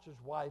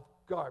pastor's wife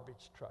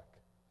garbage truck.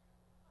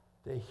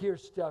 To hear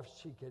stuff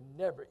she can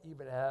never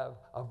even have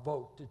a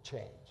vote to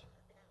change.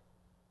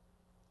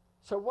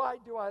 So why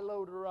do I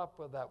load her up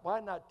with that? Why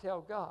not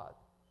tell God?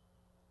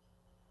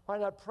 Why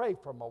not pray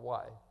for my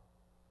wife?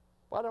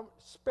 Why don't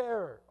spare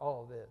her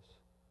all this?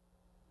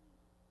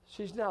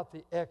 She's not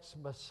the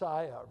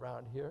ex-Messiah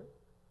around here.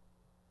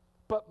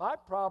 But my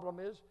problem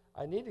is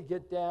I need to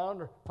get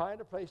down or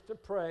find a place to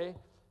pray,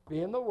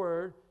 be in the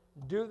Word,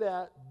 do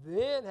that,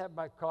 then have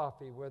my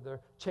coffee with her.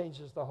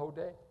 Changes the whole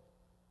day.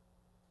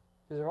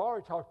 Because I've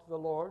already talked to the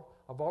Lord.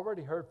 I've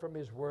already heard from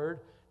His Word.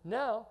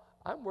 Now,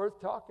 I'm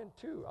worth talking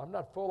to. I'm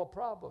not full of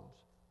problems.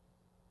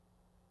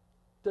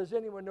 Does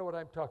anyone know what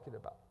I'm talking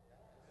about?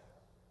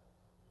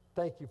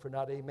 Thank you for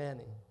not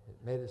amening.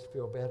 It made us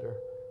feel better.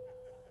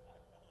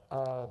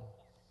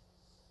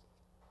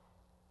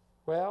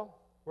 Well,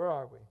 where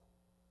are we?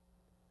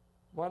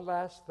 One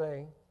last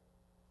thing.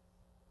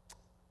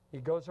 He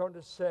goes on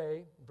to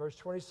say, verse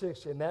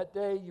 26, in that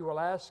day you will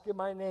ask in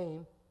my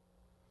name,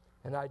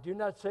 and I do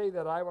not say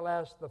that I will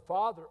ask the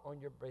Father on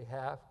your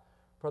behalf,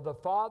 for the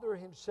Father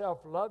himself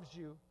loves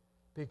you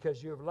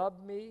because you have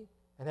loved me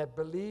and have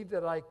believed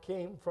that I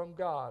came from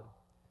God.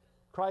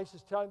 Christ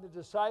is telling the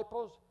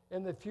disciples,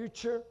 in the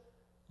future,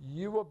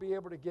 you will be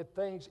able to get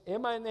things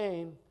in my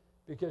name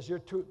because you're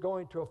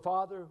going to a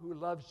Father who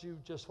loves you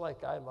just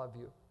like I love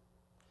you.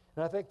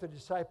 And I think the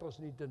disciples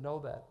need to know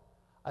that.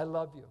 I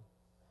love you.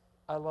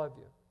 I love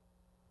you.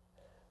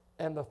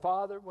 And the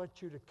Father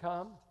wants you to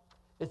come.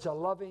 It's a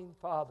loving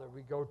Father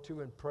we go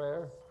to in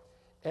prayer,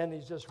 and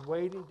He's just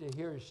waiting to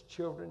hear His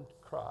children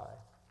cry.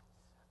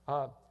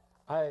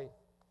 I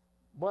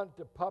wanted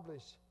to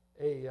publish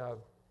a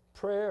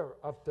prayer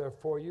up there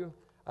for you.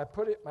 I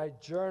put it in my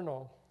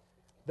journal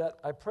that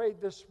I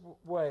prayed this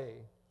way.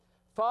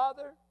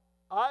 Father,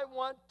 I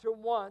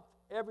want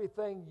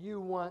everything you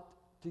want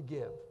to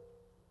give.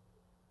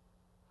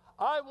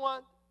 I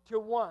want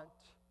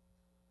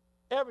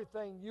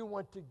everything you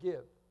want to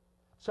give.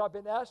 So I've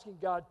been asking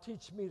God,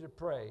 teach me to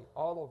pray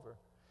all over.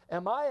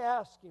 Am I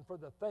asking for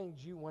the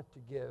things you want to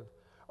give?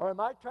 Or am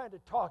I trying to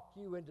talk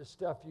you into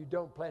stuff you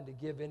don't plan to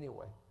give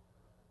anyway?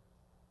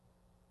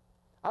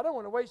 I don't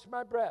want to waste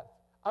my breath.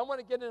 I want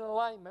to get in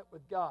alignment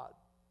with God.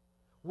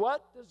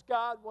 What does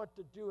God want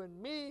to do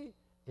in me,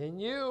 in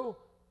you,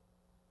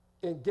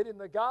 in getting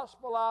the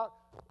gospel out?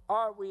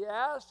 Are we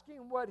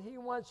asking what He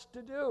wants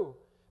to do?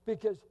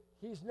 Because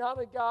He's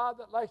not a God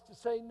that likes to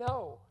say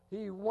no.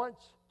 He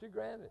wants to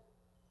grant it.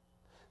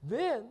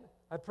 Then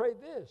I pray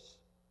this.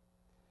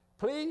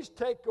 Please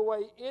take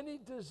away any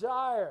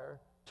desire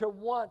to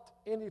want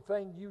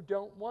anything you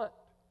don't want.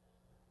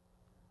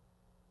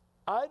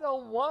 I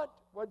don't want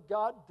what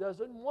God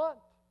doesn't want.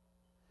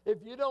 If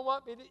you don't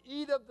want me to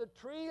eat of the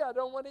tree, I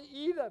don't want to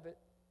eat of it.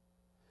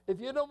 If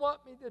you don't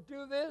want me to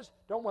do this,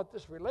 don't want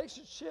this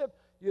relationship,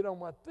 you don't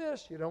want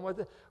this, you don't want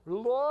this.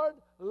 Lord,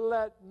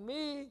 let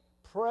me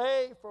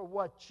pray for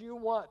what you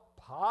want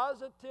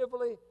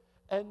positively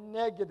and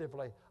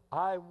negatively.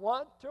 I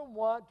want to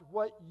want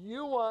what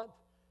you want.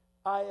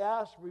 I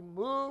ask,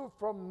 remove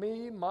from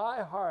me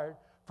my heart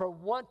for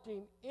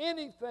wanting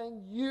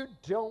anything you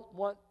don't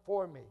want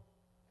for me.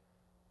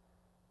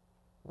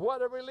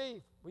 What a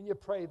relief when you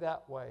pray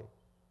that way.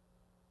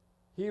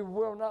 He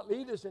will not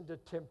lead us into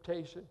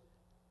temptation.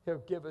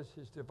 He'll give us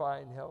His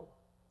divine help.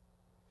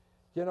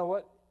 You know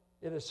what?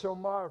 It is so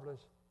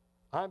marvelous.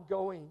 I'm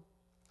going.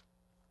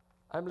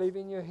 I'm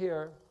leaving you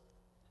here,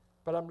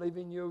 but I'm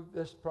leaving you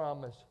this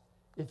promise.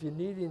 If you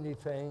need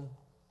anything,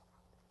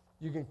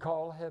 you can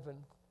call heaven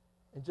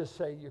and just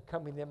say, you're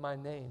coming in my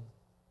name.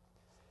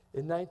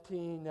 In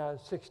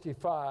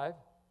 1965,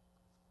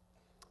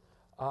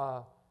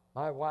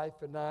 my wife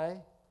and I,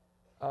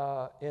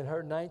 in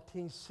her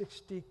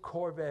 1960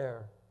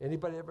 Corvair.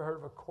 Anybody ever heard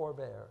of a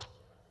Corvair?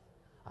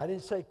 I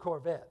didn't say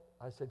Corvette.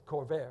 I said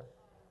Corvair.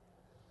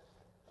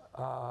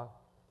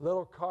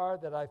 Little car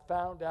that I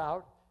found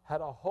out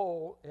had a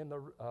hole in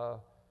the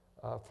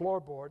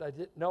floorboard. I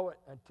didn't know it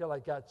until I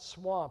got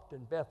swamped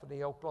in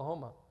Bethany,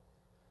 Oklahoma.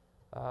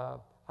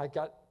 I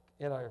got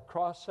in a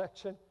cross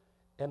section,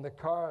 and the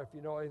car, if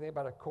you know anything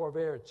about a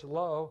Corvair, it's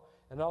low,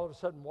 and all of a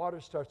sudden water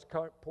starts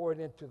pouring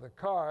into the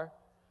car.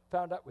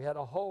 Found out we had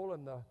a hole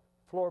in the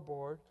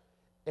floorboard,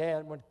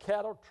 and when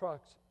cattle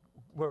trucks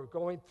were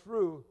going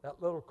through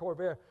that little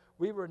Corvair,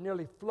 we were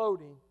nearly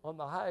floating on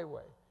the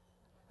highway,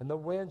 and the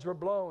winds were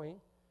blowing,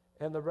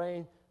 and the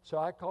rain. So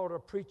I called a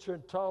preacher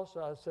in Tulsa.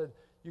 I said,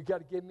 you got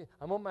to give me,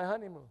 I'm on my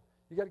honeymoon.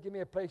 You got to give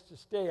me a place to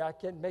stay. I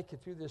can't make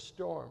it through this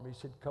storm. He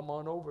said, come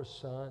on over,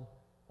 son.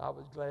 I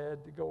was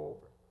glad to go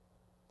over.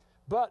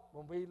 But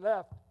when we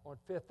left on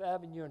Fifth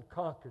Avenue in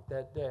Concord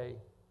that day,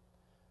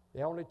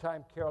 the only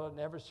time Carol had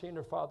ever seen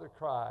her father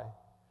cry,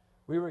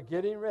 we were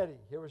getting ready.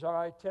 Here was our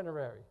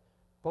itinerary.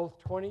 Both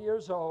 20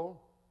 years old.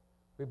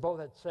 We both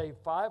had saved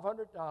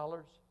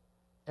 $500,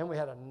 and we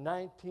had a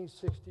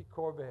 1960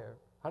 Corvair.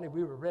 Honey,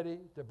 we were ready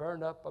to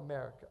burn up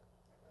America.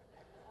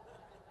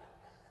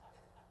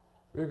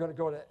 We were going to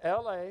go to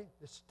L.A.,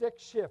 the stick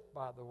shift,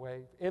 by the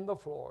way, in the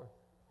floor.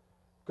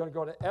 Going to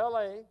go to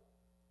L.A.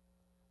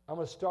 I'm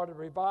going to start a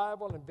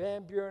revival in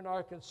Van Buren,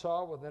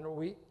 Arkansas within a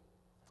week.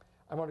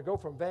 I'm going to go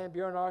from Van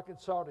Buren,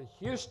 Arkansas to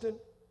Houston.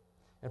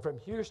 And from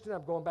Houston,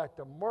 I'm going back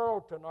to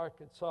Morrilton,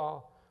 Arkansas.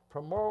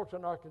 From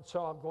Morrilton,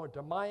 Arkansas, I'm going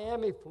to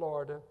Miami,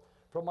 Florida.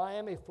 From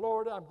Miami,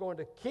 Florida, I'm going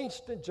to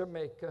Kingston,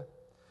 Jamaica,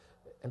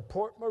 and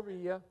Port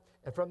Maria.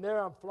 And from there,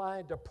 I'm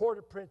flying to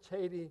Port-au-Prince,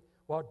 Haiti,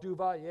 while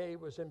Duvalier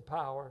was in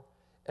power.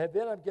 And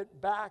then I'm getting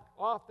back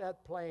off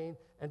that plane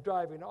and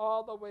driving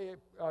all the way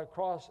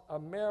across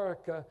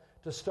America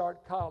to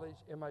start college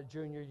in my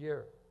junior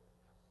year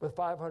with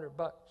 $500.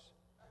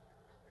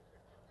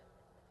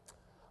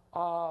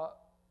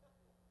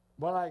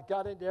 When I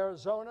got into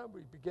Arizona,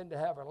 we began to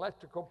have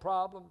electrical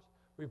problems.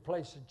 We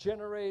replaced a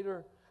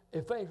generator.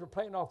 If things were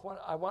playing off one,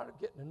 I wound up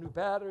getting a new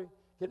battery,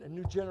 getting a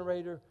new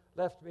generator,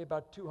 left me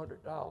about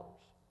 $200.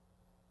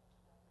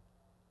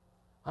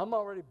 I'm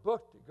already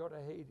booked to go to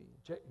Haiti.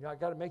 I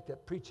got to make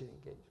that preaching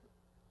engagement.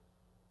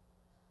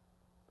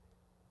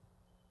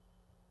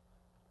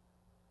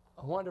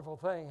 A wonderful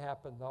thing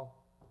happened, though.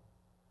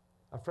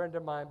 A friend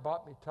of mine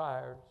bought me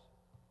tires,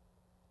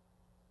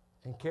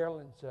 and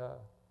Carolyn's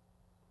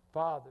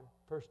father,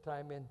 first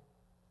time in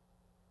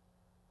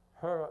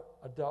her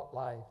adult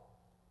life,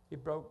 he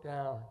broke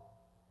down,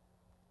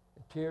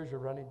 and tears were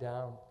running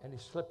down, and he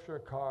slipped her a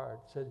card,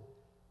 said,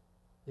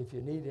 if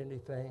you need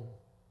anything,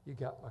 you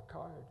got my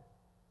card.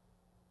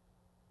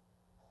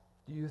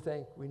 Do you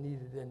think we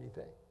needed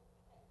anything?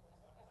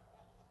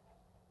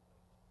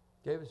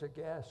 Gave us a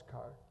gas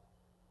card.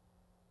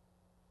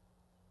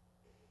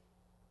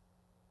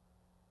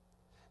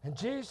 And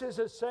Jesus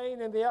is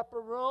saying in the upper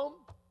room,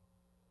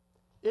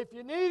 if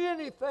you need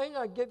anything,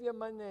 I give you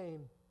my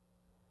name.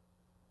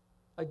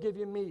 I give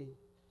you me.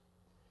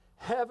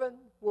 Heaven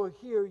will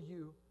hear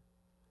you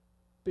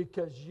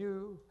because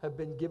you have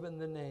been given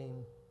the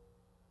name.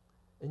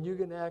 And you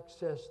can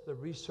access the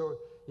resource.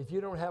 If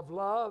you don't have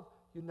love,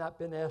 you've not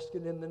been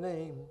asking in the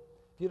name.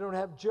 If you don't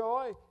have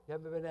joy, you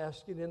haven't been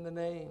asking in the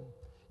name.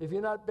 If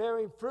you're not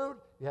bearing fruit,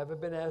 you haven't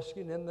been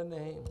asking in the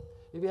name.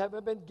 If you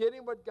haven't been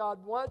getting what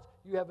God wants,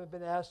 you haven't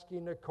been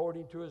asking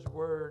according to His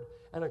word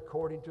and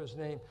according to His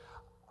name.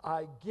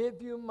 I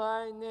give you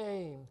my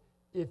name.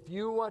 If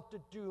you want to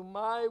do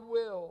my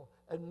will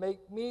and make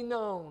me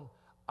known,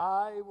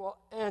 I will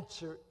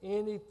answer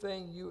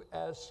anything you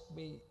ask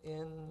me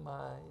in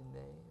my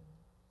name.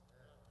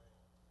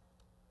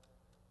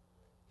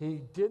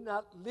 He did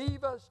not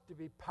leave us to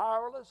be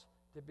powerless,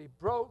 to be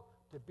broke,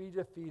 to be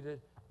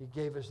defeated. He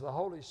gave us the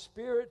Holy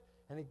Spirit,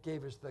 and He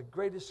gave us the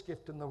greatest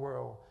gift in the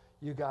world.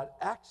 You got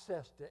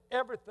access to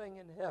everything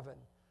in heaven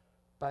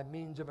by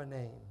means of a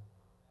name.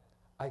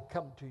 I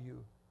come to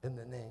you in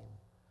the name.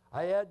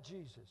 I add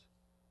Jesus,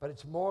 but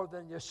it's more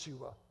than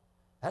Yeshua.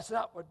 That's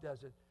not what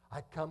does it.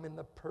 I come in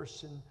the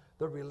person,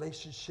 the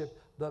relationship,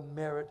 the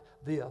merit,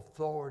 the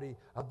authority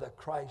of the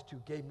Christ who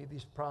gave me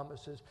these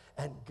promises.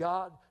 And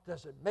God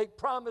doesn't make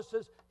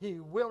promises He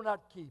will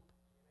not keep.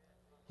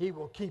 He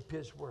will keep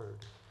His word.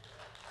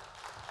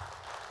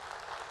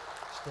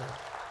 Stand.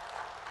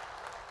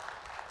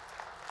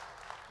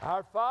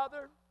 Our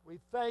Father, we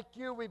thank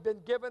you. We've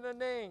been given a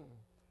name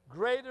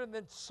greater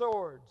than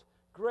swords,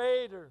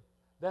 greater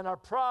than our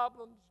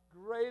problems,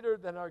 greater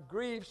than our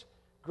griefs,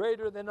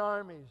 greater than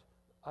armies.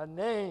 A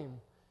name.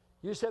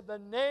 You said the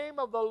name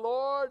of the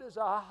Lord is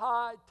a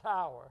high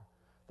tower.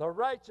 The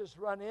righteous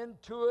run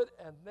into it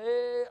and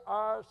they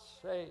are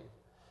saved.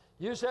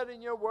 You said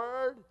in your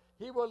word,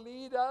 He will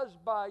lead us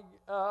by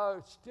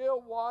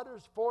still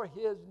waters for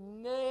His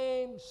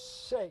name's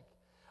sake.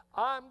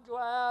 I'm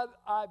glad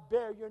I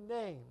bear your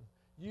name.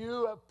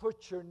 You have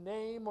put your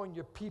name on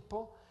your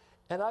people,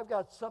 and I've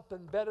got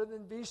something better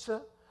than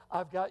Visa.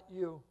 I've got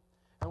you.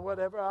 And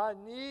whatever I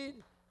need,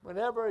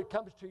 whenever it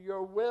comes to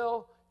your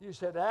will, you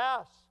said,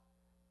 ask,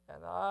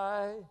 and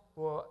I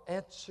will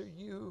answer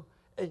you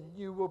and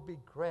you will be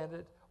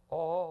granted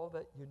all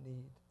that you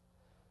need.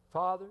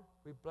 Father,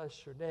 we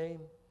bless your name.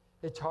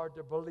 It's hard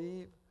to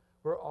believe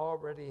we're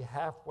already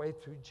halfway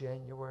through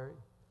January.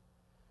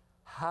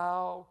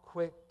 How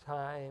quick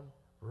time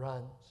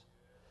runs.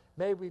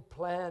 May we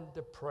plan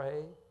to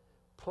pray,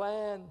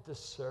 plan to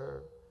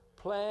serve,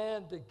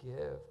 plan to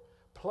give,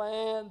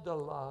 plan to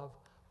love,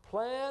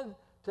 plan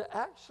to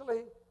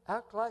actually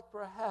act like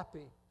we're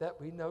happy that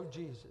we know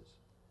Jesus.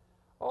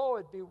 Oh,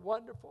 it'd be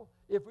wonderful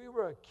if we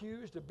were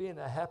accused of being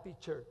a happy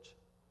church.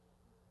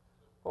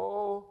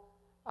 Oh,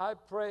 I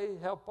pray,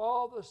 help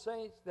all the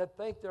saints that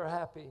think they're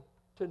happy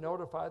to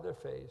notify their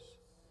face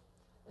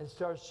and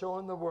start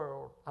showing the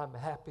world I'm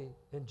happy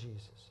in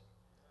Jesus.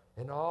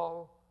 And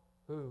all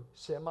who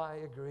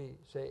semi-agree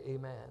say amen.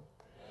 Amen.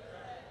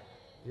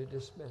 You're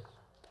dismissed.